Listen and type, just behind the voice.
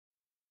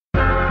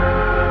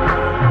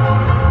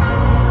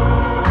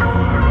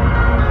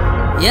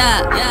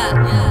Yeah.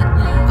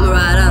 I'ma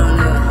ride out on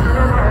nigga.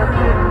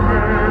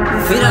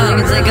 Vee Dog,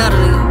 nigga, take out a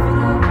nigga.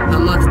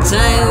 I'm off the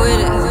chain with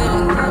it.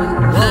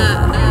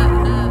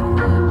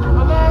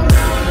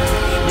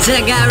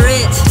 Just got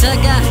rich,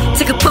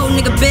 took a poor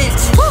nigga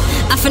bitch.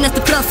 I finessed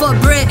the plug for a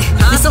brick.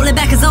 He sold it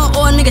back his own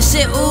oil nigga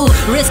shit. Ooh,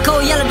 wrist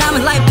cold, yellow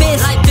diamonds like piss.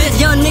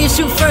 Young niggas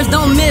shoot first,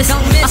 don't miss.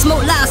 I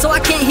smoke loud so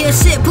I can't hear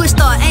shit. Push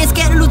start, ain't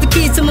scared to lose the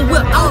keys to my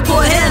whip. I'ma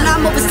pour ahead, now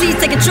I'm overseas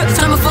taking trips.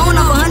 Turn my phone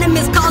off, 100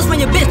 missed calls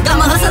from your bitch. Got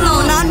my hustle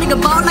on, now nigga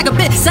ball like a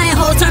bitch. Same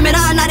hoes turn me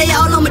down, now they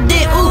all on my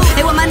dick. Ooh,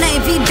 hey, what my name?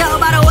 Vee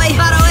Dog, by the way.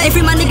 Hey,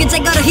 free my nigga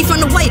J Gutter, he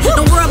from the way.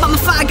 Don't worry about my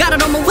fire, got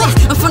it on my waist.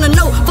 I'm from the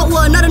note, fuck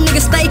where another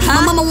nigga stay.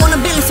 My mama want a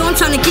billion, so I'm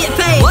tryna get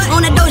paid.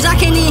 On that doja, I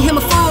can't even hear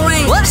my phone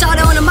ring.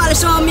 Shout out on the molly,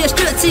 showing me a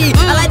strip tee.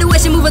 I like the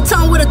way she move her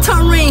tongue with a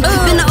tongue ring.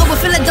 Been to over,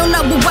 feel like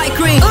donut with white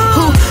cream.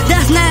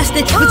 That's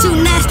nasty, but too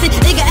nasty.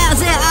 Nigga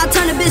out there, I'll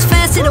turn the bitch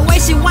fast. To the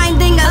way she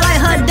winding, I like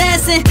her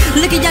dancing.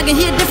 Look at y'all can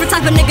hear a different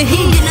type of nigga.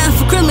 He ain't get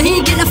nothing for Christmas,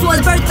 he ain't get nothing for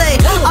his birthday.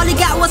 All he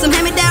got was some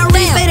hand-me-down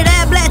rings. Faded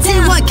ass black tee,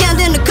 one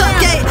candle in the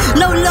cupcake.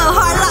 No love,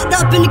 heart locked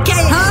up in the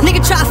cage.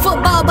 Nigga tried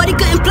football, but he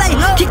couldn't play.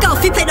 Kick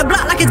off, he paid the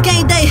block like it's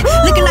game day.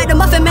 Looking like the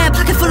muffin man,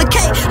 pocket full of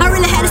cake. I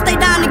really had to stay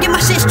down to get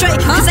my shit straight.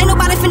 Cause ain't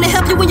nobody finna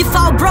help you when you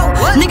fall broke.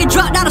 Nigga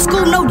dropped out of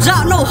school, no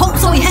job, no hope.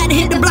 So he had to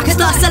hit the block and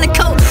start selling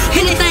coke.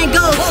 Anything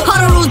goes, all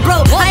the rules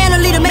broke. I ain't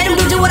a leader, made him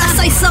do what I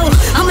say so.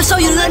 I'ma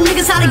show you little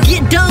niggas how to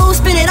get dough.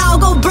 Spin it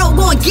all, go broke,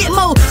 go and get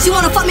more. She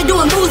wanna fuck me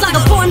doing moves like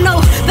a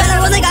porno.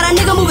 Better was they got a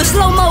nigga moving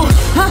slow-mo.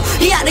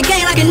 He out the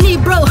game like a knee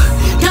bro.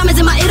 Diamonds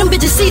in my ear, them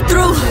bitches see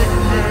through.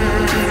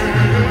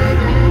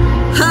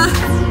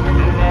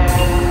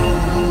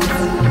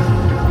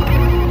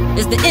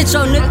 It's the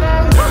intro,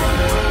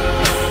 nigga.